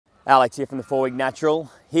Alex here from the 4 Week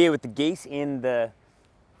Natural, here with the geese in the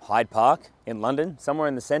Hyde Park in London, somewhere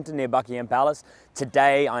in the centre near Buckingham Palace.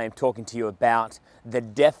 Today I am talking to you about the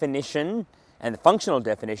definition and the functional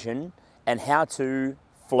definition and how to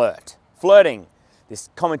flirt. Flirting, this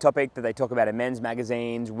common topic that they talk about in men's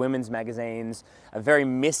magazines, women's magazines, a very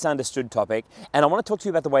misunderstood topic. And I want to talk to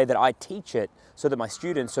you about the way that I teach it so that my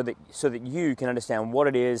students, so that you can understand what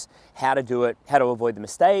it is, how to do it, how to avoid the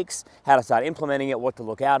mistakes, how to start implementing it, what to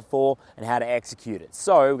look out for, and how to execute it.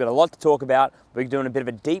 So we've got a lot to talk about. We're doing a bit of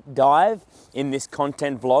a deep dive in this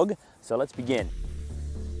content vlog. So let's begin.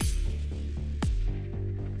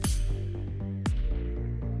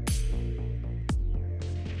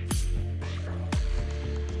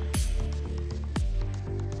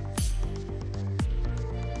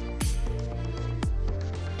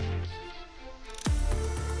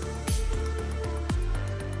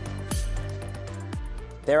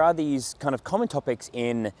 There are these kind of common topics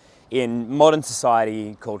in modern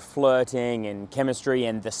society called flirting and chemistry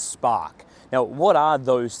and the spark. Now, what are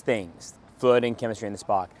those things? Flirting, chemistry, and the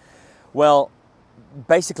spark. Well,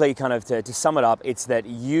 basically, kind of to sum it up, it's that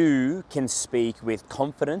you can speak with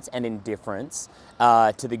confidence and indifference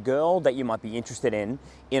to the girl that you might be interested in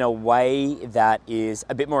a way that is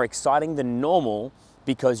a bit more exciting than normal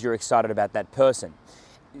because you're excited about that person.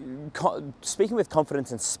 Speaking with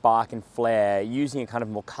confidence and spark and flair, using a kind of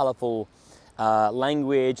more colourful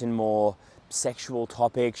language and more sexual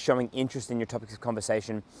topics, showing interest in your topics of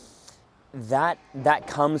conversation, that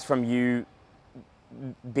comes from you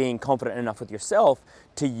being confident enough with yourself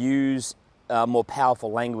to use more powerful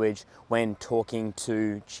language when talking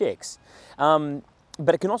to chicks.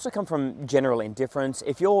 But it can also come from general indifference.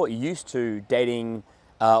 If you're used to dating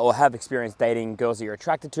or have experienced dating girls that you're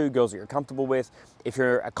attracted to, girls that you're comfortable with, if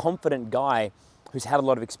you're a confident guy who's had a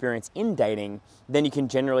lot of experience in dating, then you can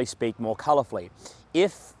generally speak more colorfully.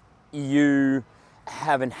 If you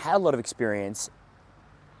haven't had a lot of experience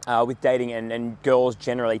with dating and girls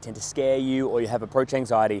generally tend to scare you or you have approach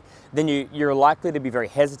anxiety, then you're likely to be very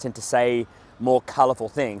hesitant to say more colorful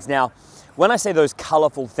things. Now, when I say those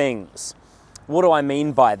colorful things, what do I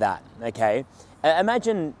mean by that, okay?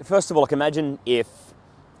 Imagine, first of all, imagine if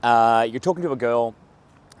you're talking to a girl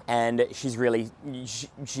and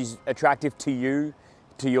she's attractive to you,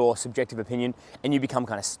 to your subjective opinion, and you become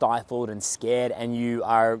kind of stifled and scared and you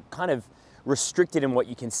are kind of restricted in what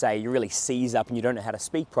you can say. You really seize up and you don't know how to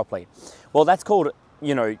speak properly. Well, that's called,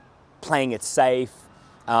 playing it safe,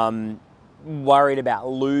 worried about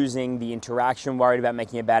losing the interaction, worried about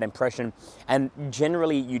making a bad impression, and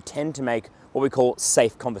generally you tend to make what we call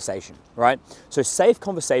safe conversation, right? So safe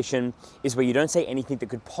conversation is where you don't say anything that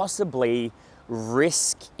could possibly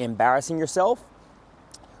risk embarrassing yourself,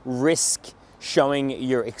 risk showing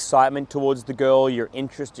your excitement towards the girl, your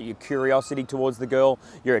interest, your curiosity towards the girl,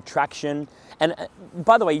 your attraction. And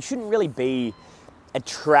by the way, you shouldn't really be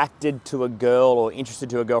attracted to a girl or interested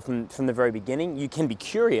to a girl from the very beginning. You can be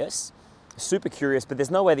curious, super curious, but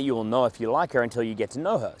there's no way that you will know if you like her until you get to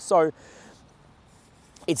know her. So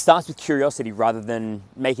it starts with curiosity rather than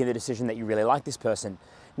making the decision that you really like this person.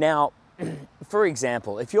 Now, for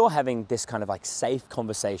example, if you're having this kind of like safe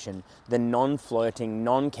conversation, the non-flirting,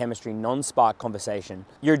 non-chemistry, non-spark conversation,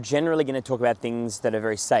 you're generally going to talk about things that are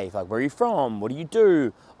very safe, like where are you from, what do you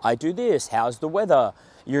do, I do this, how's the weather.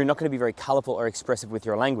 You're not going to be very colorful or expressive with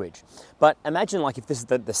your language. But imagine like if this is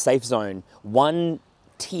the safe zone, one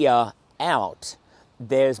tier out,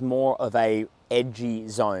 there's more of a edgy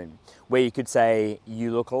zone where you could say,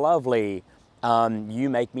 you look lovely, you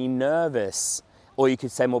make me nervous, or you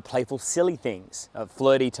could say more playful, silly things,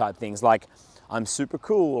 flirty type things like, I'm super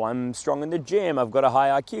cool, I'm strong in the gym, I've got a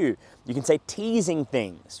high IQ. You can say teasing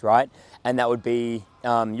things, right? And that would be,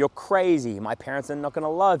 you're crazy, my parents are not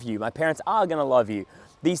gonna love you, my parents are gonna love you.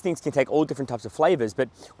 These things can take all different types of flavors, but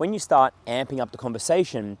when you start amping up the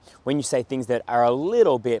conversation, when you say things that are a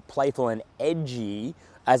little bit playful and edgy,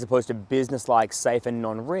 as opposed to business-like, safe and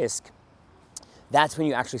non-risk, that's when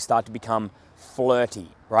you actually start to become flirty,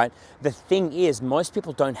 right? The thing is, most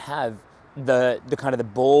people don't have the kind of the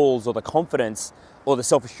balls or the confidence or the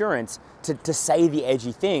self-assurance to say the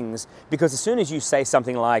edgy things, because as soon as you say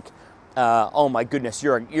something like, oh my goodness,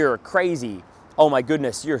 you're crazy, oh my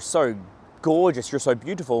goodness, you're so gorgeous, you're so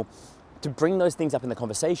beautiful, to bring those things up in the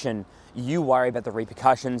conversation, you worry about the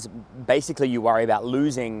repercussions. Basically, you worry about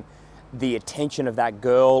losing the attention of that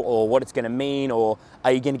girl, or what it's going to mean, or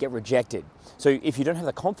are you going to get rejected? So if you don't have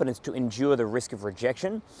the confidence to endure the risk of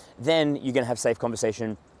rejection, then you're going to have safe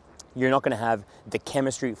conversation. You're not going to have the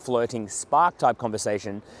chemistry, flirting, spark type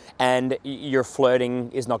conversation, and your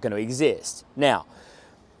flirting is not going to exist. Now,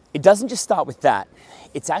 It doesn't just start with that.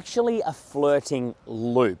 It's actually a flirting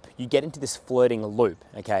loop. You get into this flirting loop,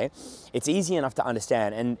 okay? It's easy enough to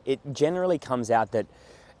understand, and it generally comes out that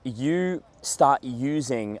you start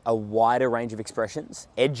using a wider range of expressions,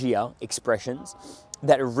 edgier expressions,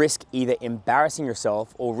 that risk either embarrassing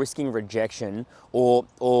yourself or risking rejection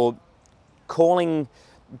or calling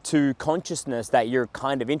to consciousness that you're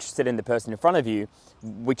kind of interested in the person in front of you,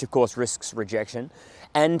 which of course risks rejection.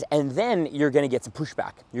 And then you're going to get some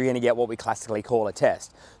pushback. You're going to get what we classically call a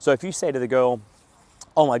test. So if you say to the girl,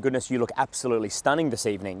 "Oh my goodness, you look absolutely stunning this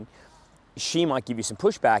evening," she might give you some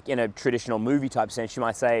pushback in a traditional movie type sense. She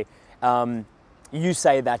might say, "You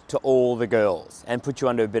say that to all the girls," and put you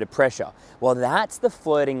under a bit of pressure. Well, that's the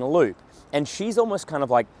flirting loop. And she's almost kind of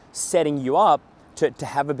like setting you up to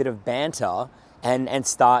have a bit of banter and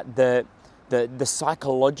start the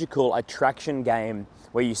psychological attraction game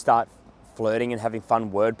where you start flirting and having fun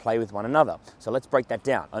wordplay with one another. So let's break that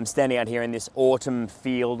down. I'm standing out here in this autumn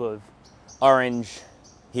field of orange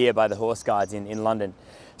here by the Horse Guards in London.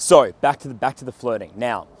 So back to the flirting.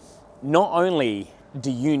 Now, not only do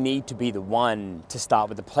you need to be the one to start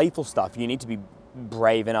with the playful stuff, you need to be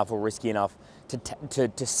brave enough or risky enough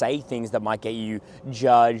to say things that might get you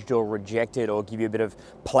judged or rejected or give you a bit of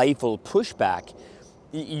playful pushback.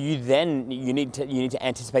 You need to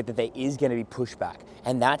anticipate that there is going to be pushback,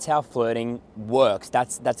 and that's how flirting works.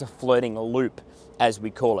 That's a flirting loop, as we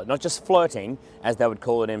call it. Not just flirting, as they would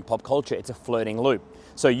call it in pop culture. It's a flirting loop.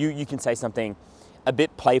 So you can say something a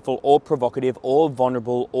bit playful or provocative or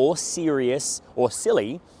vulnerable or serious or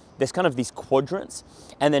silly. There's kind of these quadrants,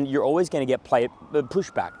 and then you're always going to get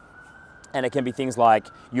pushback. And it can be things like,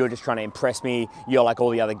 "You're just trying to impress me. You're like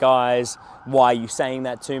all the other guys. Why are you saying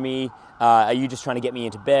that to me? Are you just trying to get me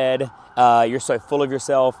into bed? You're so full of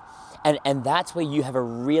yourself." And that's where you have a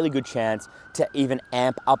really good chance to even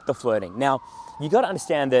amp up the flirting. Now, you got to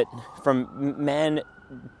understand that from man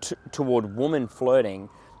toward woman flirting,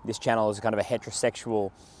 this channel is kind of a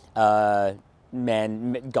heterosexual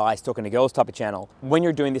guys talking to girls type of channel. When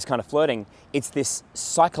you're doing this kind of flirting, it's this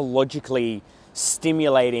psychologically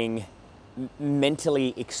stimulating,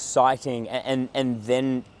 mentally exciting, and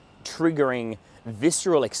then triggering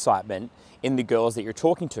visceral excitement in the girls that you're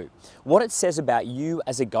talking to. What it says about you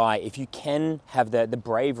as a guy, if you can have the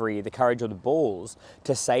bravery, the courage, or the balls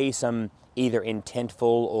to say some either intentful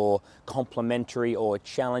or complimentary or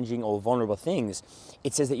challenging or vulnerable things,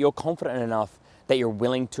 it says that you're confident enough that you're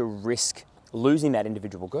willing to risk losing that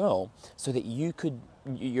individual girl so that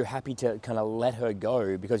you're happy to kind of let her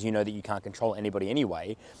go because you know that you can't control anybody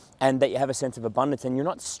anyway, and that you have a sense of abundance and you're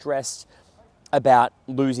not stressed about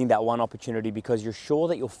losing that one opportunity because you're sure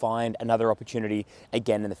that you'll find another opportunity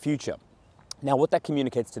again in the future. Now, what that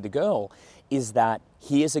communicates to the girl is that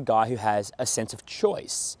he is a guy who has a sense of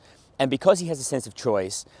choice. And because he has a sense of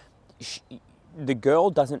choice, the girl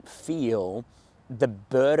doesn't feel the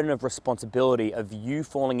burden of responsibility of you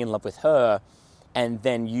falling in love with her and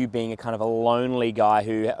then you being a kind of a lonely guy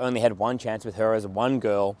who only had one chance with her as one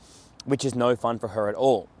girl, which is no fun for her at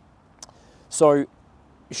all. So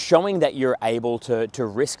showing that you're able to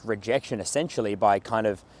risk rejection essentially by kind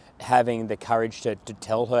of having the courage to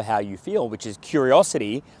tell her how you feel, which is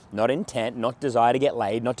curiosity, not intent, not desire to get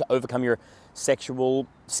laid, not to overcome your sexual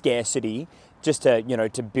scarcity, just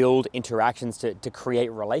to build interactions, to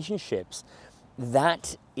create relationships.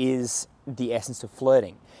 That is the essence of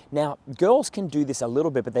flirting. Now, girls can do this a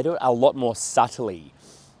little bit, but they do it a lot more subtly.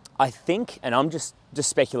 I think, and I'm just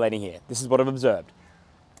speculating here, this is what I've observed.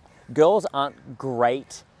 Girls aren't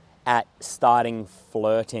great at starting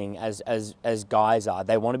flirting as guys are.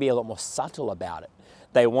 They want to be a lot more subtle about it.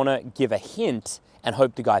 They want to give a hint and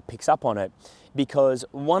hope the guy picks up on it, because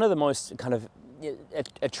one of the most kind of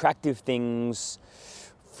attractive things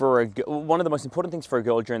one of the most important things for a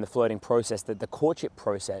girl during the flirting process, the courtship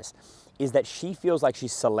process, is that she feels like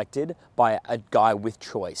she's selected by a guy with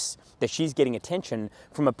choice, that she's getting attention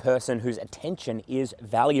from a person whose attention is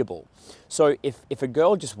valuable. So if a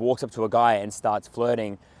girl just walks up to a guy and starts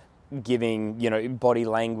flirting, giving, body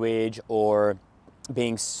language or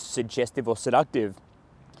being suggestive or seductive,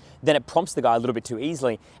 then it prompts the guy a little bit too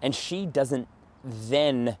easily, and she's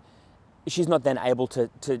not then able to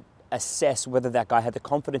assess whether that guy had the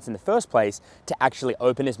confidence in the first place to actually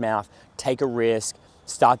open his mouth, take a risk,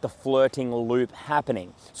 start the flirting loop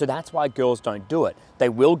happening. So that's why girls don't do it. They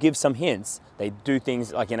will give some hints. They do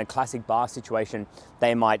things like in a classic bar situation,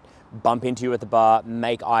 they might bump into you at the bar,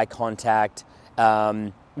 make eye contact,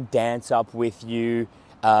 dance up with you,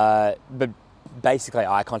 but basically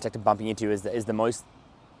eye contact and bumping into you is the most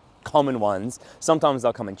common ones. Sometimes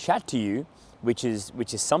they'll come and chat to you, which is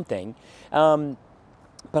something.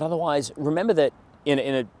 But otherwise, remember that in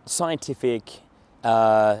a scientific,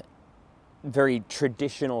 very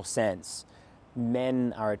traditional sense,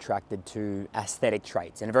 men are attracted to aesthetic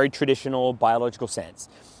traits in a very traditional biological sense.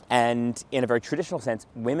 And in a very traditional sense,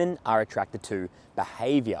 women are attracted to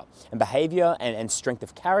behavior. And behavior and strength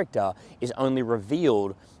of character is only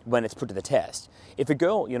revealed when it's put to the test. If a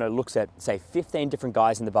girl, looks at, say, 15 different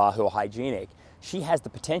guys in the bar who are hygienic, she has the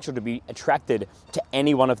potential to be attracted to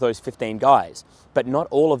any one of those 15 guys. But not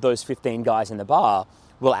all of those 15 guys in the bar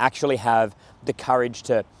will actually have the courage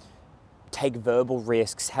to take verbal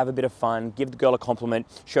risks, have a bit of fun, give the girl a compliment,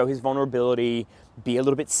 show his vulnerability, be a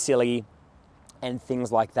little bit silly, and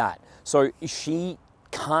things like that. So she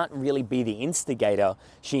can't really be the instigator.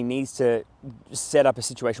 She needs to set up a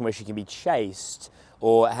situation where she can be chased,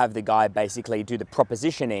 or have the guy basically do the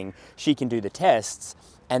propositioning, she can do the tests,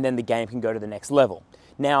 and then the game can go to the next level.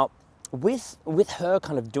 Now, with her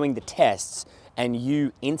kind of doing the tests and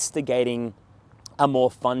you instigating a more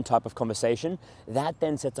fun type of conversation, that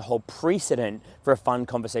then sets a whole precedent for a fun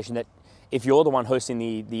conversation that if you're the one hosting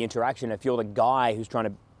the interaction, if you're the guy who's trying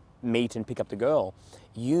to meet and pick up the girl,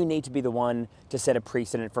 you need to be the one to set a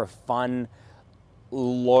precedent for a fun,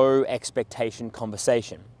 low expectation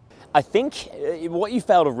conversation. I think what you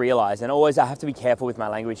fail to realize, and always I have to be careful with my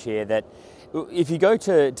language here, that if you go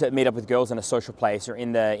to meet up with girls in a social place or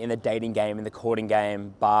in the dating game, in the courting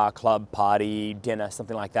game, bar, club, party, dinner,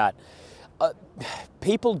 something like that,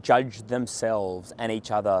 people judge themselves and each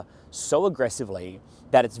other so aggressively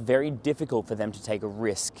that it's very difficult for them to take a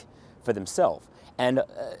risk for themselves. And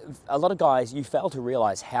a lot of guys, you fail to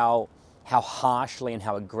realize how harshly and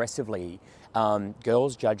how aggressively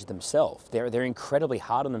girls judge themselves. They're incredibly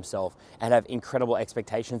hard on themselves and have incredible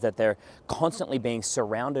expectations that they're constantly being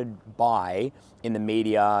surrounded by in the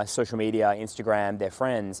media, social media, Instagram, their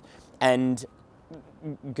friends. And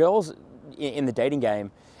girls in the dating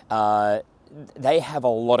game, they have a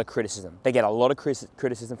lot of criticism. They get a lot of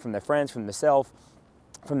criticism from their friends, from themselves,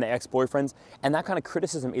 from their ex-boyfriends, and that kind of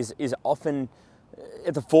criticism is often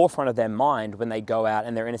at the forefront of their mind when they go out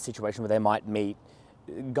and they're in a situation where they might meet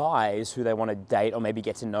guys who they want to date or maybe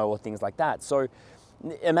get to know or things like that. So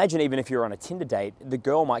imagine even if you're on a Tinder date, the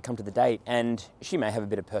girl might come to the date and she may have a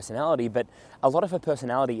bit of personality, but a lot of her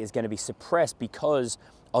personality is going to be suppressed because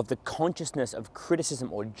of the consciousness of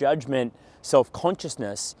criticism or judgment,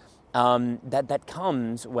 self-consciousness that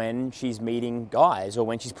comes when she's meeting guys or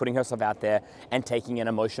when she's putting herself out there and taking an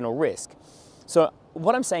emotional risk. So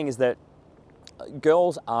what I'm saying is that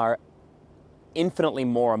girls are infinitely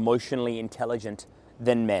more emotionally intelligent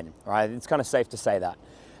than men, right? It's kind of safe to say that.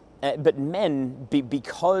 But men,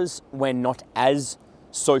 because we're not as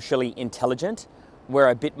socially intelligent, we're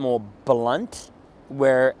a bit more blunt,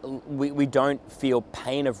 where we don't feel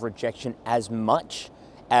pain of rejection as much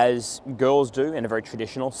as girls do in a very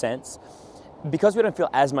traditional sense. Because we don't feel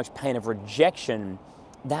as much pain of rejection,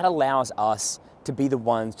 that allows us to be the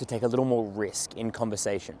ones to take a little more risk in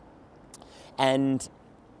conversation. And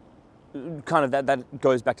kind of that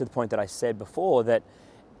goes back to the point that I said before, that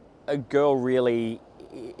a girl really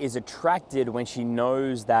is attracted when she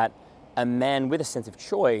knows that a man with a sense of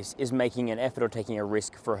choice is making an effort or taking a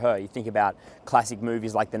risk for her. You think about classic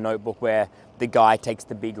movies like The Notebook, where the guy takes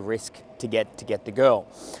the big risk to get the girl.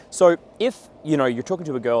 So if you're talking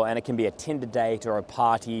to a girl and it can be a Tinder date or a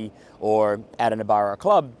party or out in a bar or a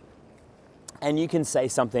club, and you can say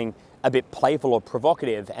something a bit playful or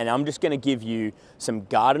provocative, and I'm just going to give you some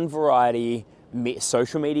garden variety,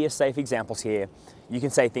 social media safe examples here. You can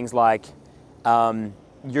say things like,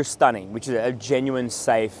 you're stunning, which is a genuine,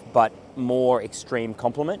 safe, but more extreme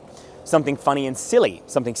compliment. Something funny and silly,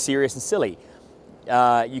 something serious and silly.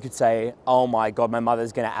 You could say, oh my God, my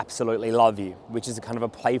mother's going to absolutely love you, which is a kind of a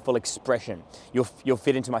playful expression. You'll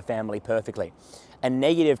fit into my family perfectly. A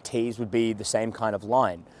negative tease would be the same kind of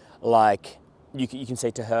line. Like, you can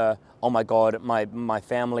say to her, oh my God, my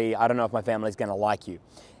family, I don't know if my family's going to like you.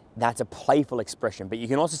 That's a playful expression, but you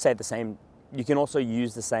can also say the same, you can also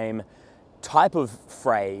use the same type of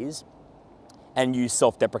phrase and use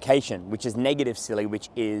self-deprecation, which is negative silly, which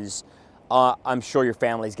is, I'm sure your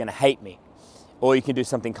family's going to hate me. Or you can do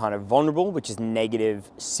something kind of vulnerable, which is negative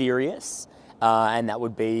serious, and that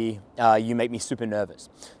would be, you make me super nervous.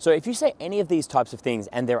 So if you say any of these types of things,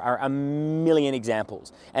 and there are a million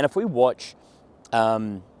examples, and if you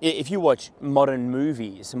watch modern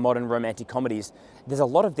movies, modern romantic comedies, there's a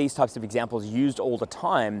lot of these types of examples used all the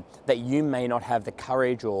time that you may not have the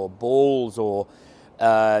courage or balls or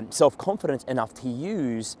self-confidence enough to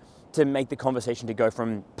use to make the conversation to go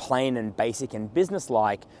from plain and basic and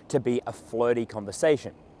businesslike to be a flirty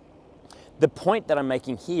conversation. The point that I'm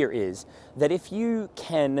making here is that if you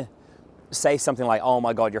can say something like, oh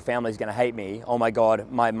my God, your family's gonna hate me. Oh my God,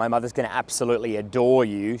 my mother's gonna absolutely adore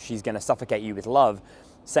you. She's gonna suffocate you with love.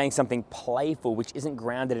 Saying something playful, which isn't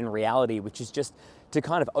grounded in reality, which is just to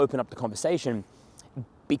kind of open up the conversation.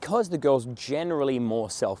 Because the girl's generally more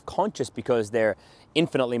self-conscious because they're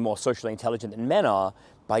infinitely more socially intelligent than men are,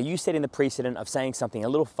 by you setting the precedent of saying something a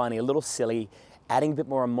little funny, a little silly, adding a bit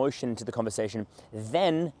more emotion to the conversation,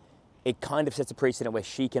 then it kind of sets a precedent where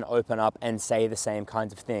she can open up and say the same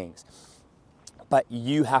kinds of things. But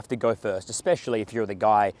you have to go first, especially if you're the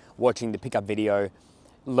guy watching the pickup video,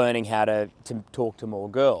 learning how to talk to more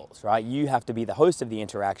girls, right? You have to be the host of the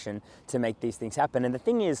interaction to make these things happen. And the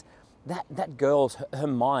thing is, that girl's, her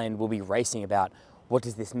mind will be racing about, what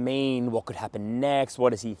does this mean? What could happen next? What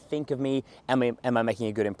does he think of me? Am I making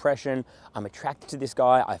a good impression? I'm attracted to this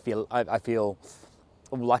guy. I feel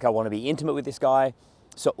like I want to be intimate with this guy.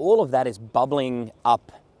 So all of that is bubbling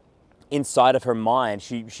up inside of her mind.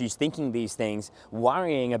 She's thinking these things,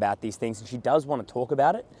 worrying about these things, and she does want to talk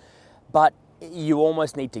about it. But you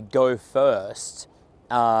almost need to go first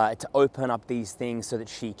to open up these things so that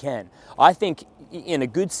she can. I think in a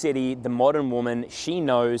good city, the modern woman, she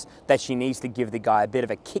knows that she needs to give the guy a bit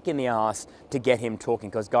of a kick in the ass to get him talking,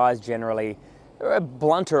 because guys generally are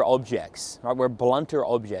blunter objects, right? We're blunter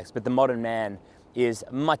objects, but the modern man is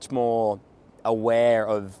much more aware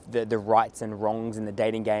of the rights and wrongs in the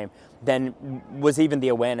dating game than was even the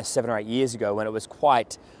awareness 7 or 8 years ago, when it was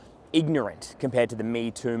quite ignorant compared to the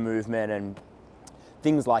Me Too movement and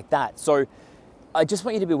things like that. So I just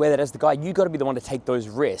want you to be aware that as the guy, you got to be the one to take those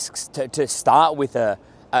risks, to start with a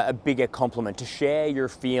bigger compliment, to share your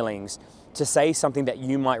feelings, to say something that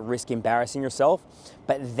you might risk embarrassing yourself.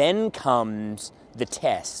 But then comes the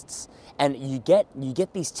tests, and you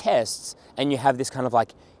get these tests, and you have this kind of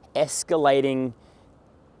like escalating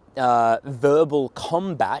verbal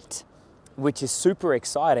combat, which is super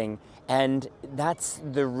exciting. And that's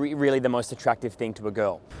really the most attractive thing to a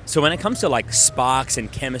girl. So when it comes to like sparks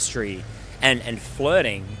and chemistry and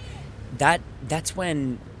flirting, that's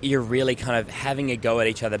when you're really kind of having a go at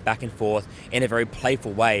each other back and forth in a very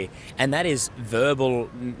playful way. And that is verbal,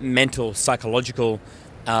 mental, psychological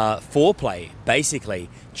foreplay, basically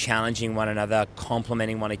challenging one another,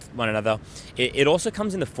 complimenting one another. It also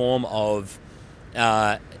comes in the form of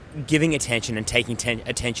giving attention and taking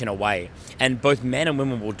attention away. And both men and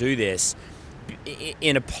women will do this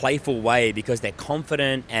in a playful way because they're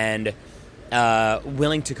confident and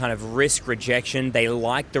willing to kind of risk rejection. They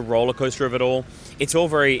like the roller coaster of it all. It's all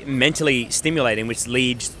very mentally stimulating, which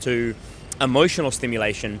leads to emotional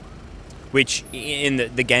stimulation, which in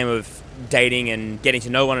the game of dating and getting to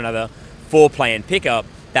know one another, foreplay and pickup,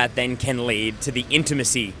 that then can lead to the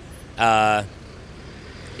intimacy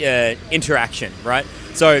interaction, right?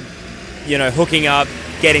 So, hooking up,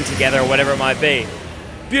 getting together, or whatever it might be.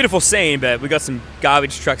 Beautiful scene, but we got some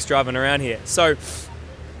garbage trucks driving around here. So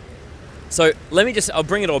I'll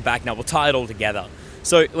bring it all back now. We'll tie it all together.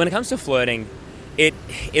 So when it comes to flirting,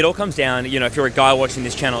 it all comes down, if you're a guy watching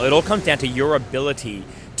this channel, it all comes down to your ability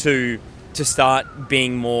to start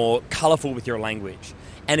being more colorful with your language.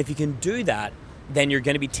 And if you can do that, then you're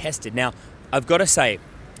going to be tested. Now, I've got to say,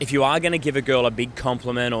 if you are going to give a girl a big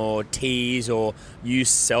compliment or tease or use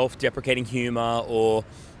self-deprecating humor or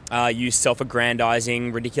use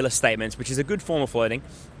self-aggrandizing, ridiculous statements, which is a good form of flirting,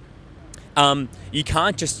 you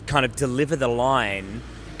can't just kind of deliver the line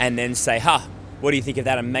and then say, what do you think of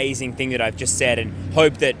that amazing thing that I've just said, and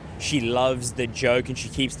hope that she loves the joke and she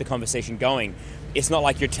keeps the conversation going. It's not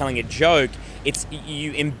like you're telling a joke. It's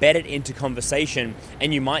you embed it into conversation,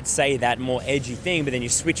 and you might say that more edgy thing, but then you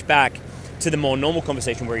switch back to the more normal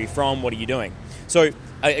conversation. Where are you from? What are you doing? So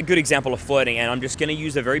a good example of flirting, and I'm just going to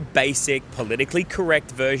use a very basic, politically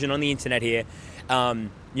correct version on the internet here.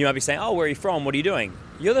 You might be saying, where are you from? What are you doing?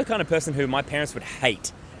 You're the kind of person who my parents would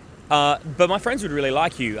hate. But my friends would really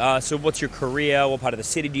like you. So what's your career? What part of the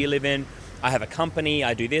city do you live in? I have a company.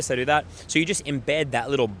 I do this, I do that. So you just embed that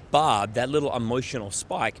little barb, that little emotional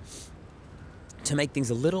spike to make things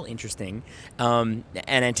a little interesting and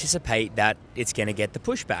anticipate that it's going to get the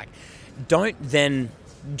pushback. Don't then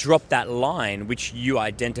drop that line, which you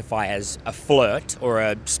identify as a flirt or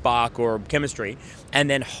a spark or chemistry, and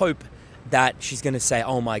then hope that she's going to say,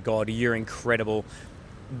 oh my God, you're incredible.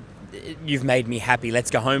 You've made me happy. Let's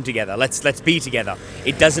go home together. Let's be together.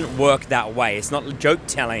 It doesn't work that way. It's not joke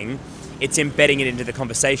telling. It's embedding it into the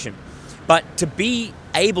conversation. But to be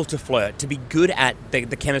able to flirt, to be good at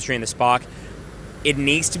the chemistry and the spark, it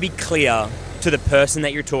needs to be clear to the person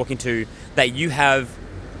that you're talking to that you have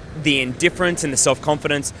the indifference and the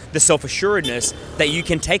self-confidence, the self-assuredness that you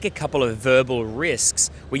can take a couple of verbal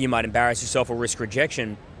risks where you might embarrass yourself or risk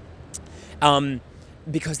rejection.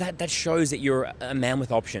 because that shows that you're a man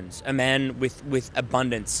with options, a man with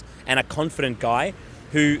abundance, and a confident guy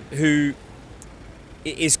who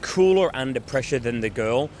is cooler under pressure than the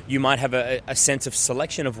girl. You might have a sense of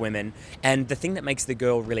selection of women, and the thing that makes the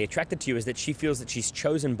girl really attracted to you is that she feels that she's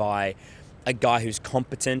chosen by a guy who's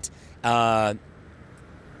competent, and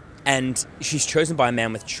she's chosen by a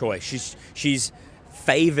man with choice. She's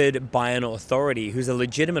favored by an authority who's a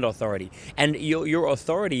legitimate authority. And your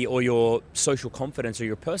authority or your social confidence or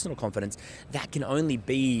your personal confidence, that can only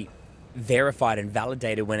be verified and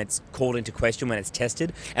validated when it's called into question, when it's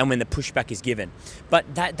tested, and when the pushback is given.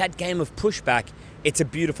 But that game of pushback, it's a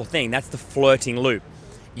beautiful thing. That's the flirting loop.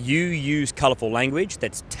 You use colorful language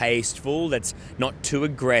that's tasteful, that's not too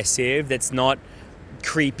aggressive, that's not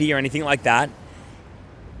creepy or anything like that.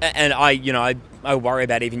 And I worry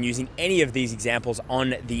about even using any of these examples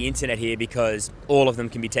on the internet here, because all of them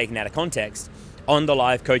can be taken out of context. On the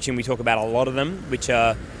live coaching, we talk about a lot of them, which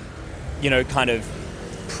are, kind of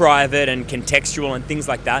private and contextual and things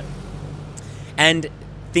like that. And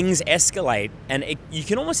things escalate, and you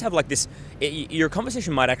can almost have like this, your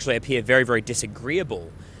conversation might actually appear very, very disagreeable.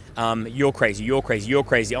 You're crazy, you're crazy, you're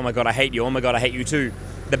crazy, oh my God, I hate you, oh my God, I hate you too.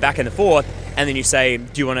 The back and the forth, and then you say,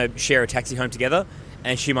 do you want to share a taxi home together?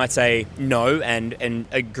 And she might say no and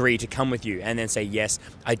agree to come with you, and then say, yes,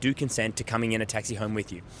 I do consent to coming in a taxi home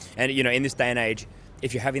with you. And, in this day and age,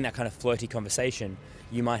 if you're having that kind of flirty conversation,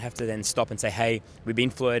 you might have to then stop and say, hey, we've been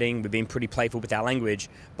flirting, we've been pretty playful with our language,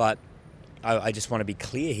 but I just want to be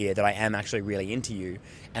clear here that I am actually really into you,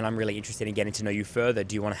 and I'm really interested in getting to know you further.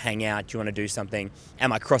 Do you want to hang out? Do you want to do something?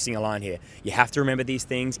 Am I crossing a line here? You have to remember these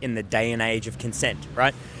things in the day and age of consent,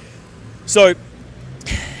 right? So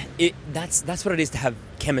that's what it is to have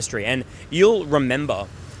chemistry. And you'll remember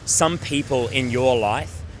some people in your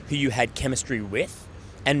life who you had chemistry with,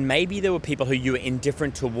 and maybe there were people who you were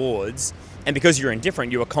indifferent towards, and because you're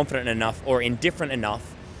indifferent, you were confident enough or indifferent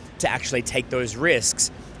enough to actually take those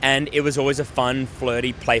risks, and it was always a fun,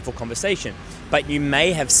 flirty, playful conversation. But you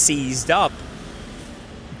may have seized up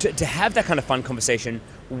to have that kind of fun conversation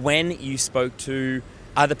when you spoke to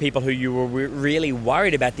other people who you were really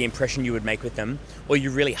worried about the impression you would make with them, or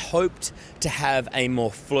you really hoped to have a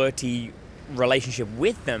more flirty relationship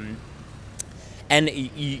with them, and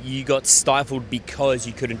you got stifled because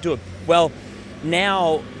you couldn't do it. Well,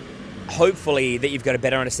 now, hopefully that you've got a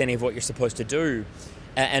better understanding of what you're supposed to do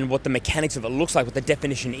and what the mechanics of it looks like, what the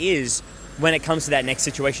definition is. When it comes to that next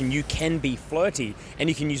situation, you can be flirty, and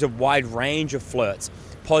you can use a wide range of flirts.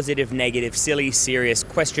 Positive, negative, silly, serious,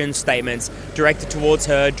 questions, statements, directed towards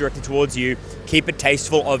her, directed towards you. Keep it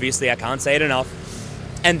tasteful, obviously, I can't say it enough.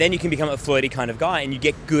 And then you can become a flirty kind of guy, and you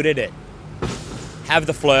get good at it. Have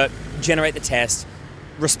the flirt, generate the test,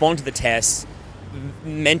 respond to the test,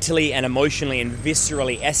 mentally and emotionally and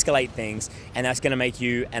viscerally escalate things, and that's going to make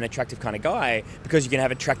you an attractive kind of guy, because you can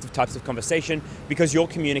have attractive types of conversation, because you're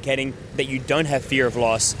communicating that you don't have fear of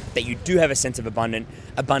loss, that you do have a sense of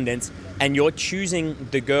abundance, and you're choosing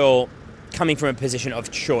the girl coming from a position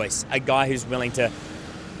of choice, a guy who's willing to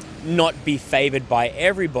not be favored by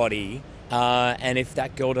everybody, and if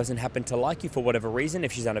that girl doesn't happen to like you for whatever reason,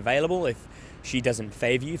 if she's unavailable, if she doesn't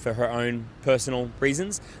favor you for her own personal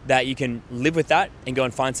reasons, that you can live with that and go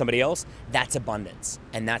and find somebody else. That's abundance,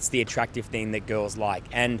 and that's the attractive thing that girls like,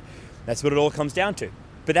 and that's what it all comes down to.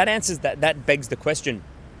 But that begs the question.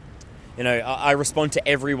 I respond to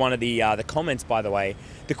every one of the comments, by the way.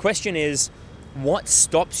 The question is, what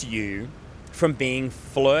stops you from being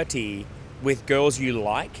flirty with girls you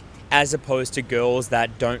like, as opposed to girls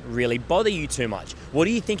that don't really bother you too much? What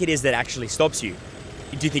do you think it is that actually stops you?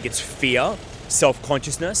 Do you think it's fear,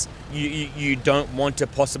 self-consciousness? You don't want to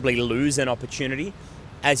possibly lose an opportunity?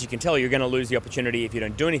 As you can tell, you're going to lose the opportunity if you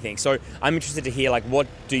don't do anything. So I'm interested to hear, what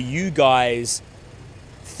do you guys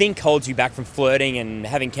think holds you back from flirting and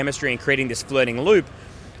having chemistry and creating this flirting loop?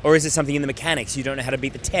 Or is it something in the mechanics? You don't know how to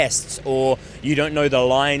beat the tests, or you don't know the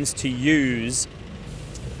lines to use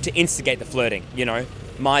to instigate the flirting.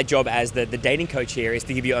 My job as the dating coach here is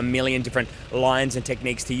to give you a million different lines and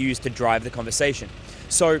techniques to use to drive the conversation.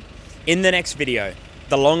 So in the next video,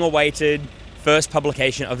 the long-awaited first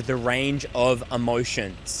publication of the range of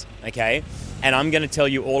emotions, okay? And I'm going to tell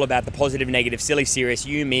you all about the positive, negative, silly, serious,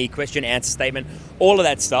 you, me, question, answer, statement, all of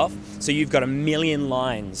that stuff. So you've got a million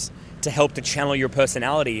lines to help to channel your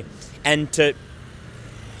personality and to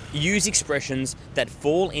use expressions that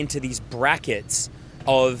fall into these brackets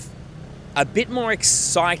of a bit more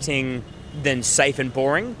exciting than safe and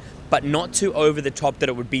boring, but not too over the top that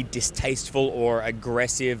it would be distasteful or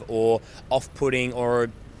aggressive or off-putting or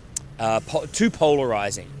too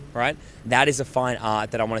polarizing, right? That is a fine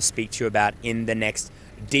art that I want to speak to you about in the next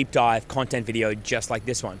deep dive content video just like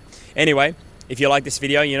this one. Anyway, if you like this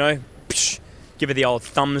video, give it the old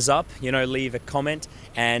thumbs up, leave a comment,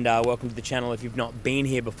 and welcome to the channel if you've not been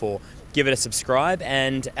here before. Give it a subscribe,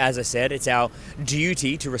 and as I said, it's our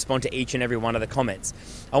duty to respond to each and every one of the comments.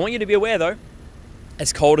 I want you to be aware though,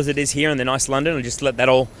 as cold as it is here in the nice London, I'll just let that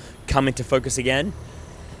all come into focus again.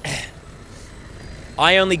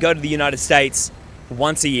 I only go to the United States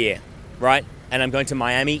once a year, right? And I'm going to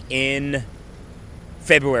Miami in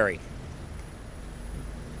February.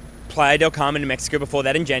 Playa del Carmen in Mexico before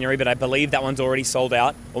that in January, but I believe that one's already sold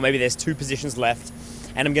out, or maybe there's 2 positions left.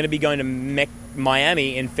 And I'm going to be going to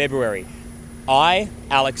Miami in February. I,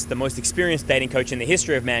 Alex, the most experienced dating coach in the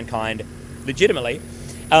history of mankind, legitimately,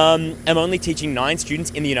 am only teaching 9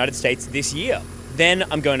 students in the United States this year. Then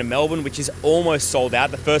I'm going to Melbourne, which is almost sold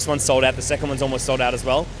out. The first one's sold out, the second one's almost sold out as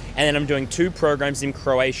well. And then I'm doing 2 programs in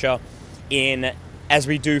Croatia as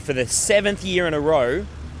we do for the 7th year in a row,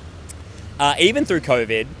 even through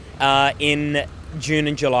COVID, in June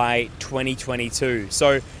and July 2022.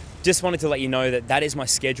 So just wanted to let you know that that is my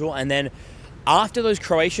schedule. And then after those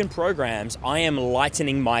Croatian programs, I am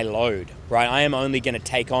lightening my load, right? I am only going to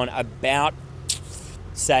take on about,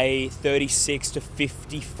 say, 36 to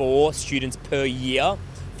 54 students per year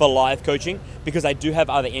for live coaching, because I do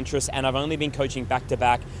have other interests, and I've only been coaching back to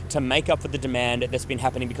back to make up for the demand that's been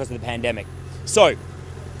happening because of the pandemic. So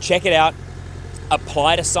check it out,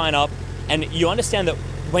 apply to sign up, and you understand that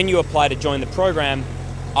when you apply to join the program,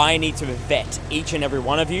 I need to vet each and every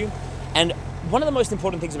one of you. And one of the most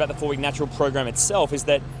important things about the 4-week natural program itself is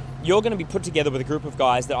that you're going to be put together with a group of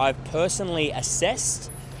guys that I've personally assessed,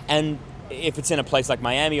 and if it's in a place like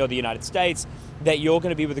Miami or the United States, that you're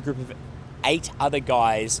going to be with a group of 8 other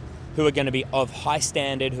guys who are going to be of high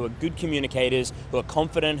standard, who are good communicators, who are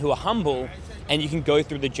confident, who are humble, and you can go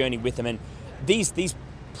through the journey with them. And these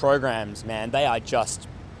programs, man, they are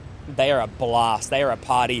a blast. They are a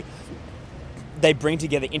party. They bring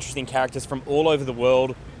together interesting characters from all over the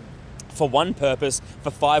world for one purpose,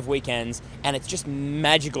 for 5 weekends, and it's just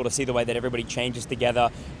magical to see the way that everybody changes together,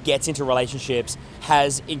 gets into relationships,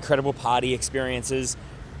 has incredible party experiences.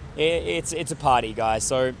 It's a party, guys.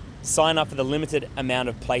 So sign up for the limited amount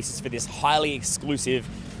of places for this highly exclusive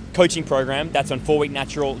coaching program. That's on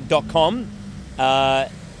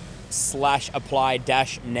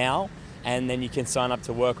 4weeknatural.com/apply-now, and then you can sign up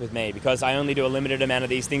to work with me, because I only do a limited amount of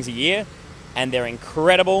these things a year, and they're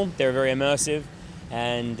incredible. They're very immersive.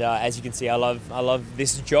 And as you can see, I love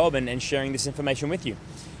this job and sharing this information with you.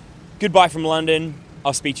 Goodbye from London.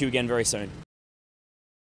 I'll speak to you again very soon.